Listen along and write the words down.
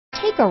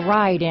Take a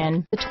ride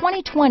in the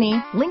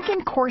 2020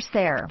 Lincoln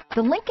Corsair.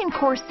 The Lincoln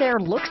Corsair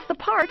looks the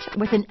part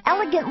with an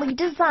elegantly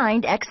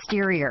designed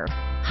exterior.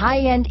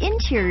 High-end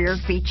interior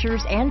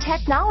features and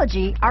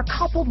technology are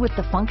coupled with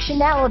the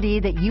functionality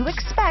that you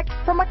expect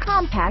from a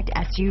compact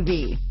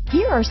SUV.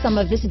 Here are some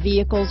of this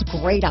vehicle's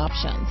great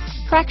options: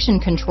 traction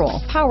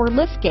control, power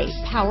liftgate,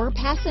 power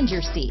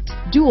passenger seat,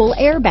 dual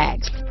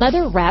airbags,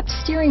 leather-wrapped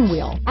steering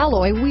wheel,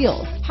 alloy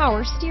wheels,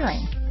 power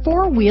steering,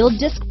 four-wheel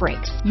disc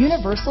brakes,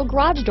 universal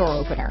garage door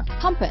opener,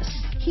 compass,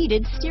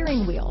 heated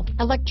steering wheel,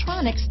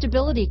 electronic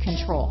stability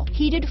control,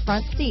 heated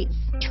front seats,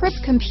 trip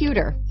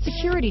computer,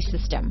 security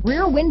system,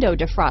 rear window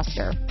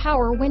defroster,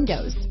 power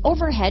windows,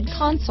 overhead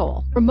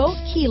console, remote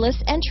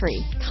keyless entry.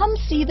 Come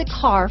see the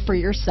car for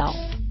yourself.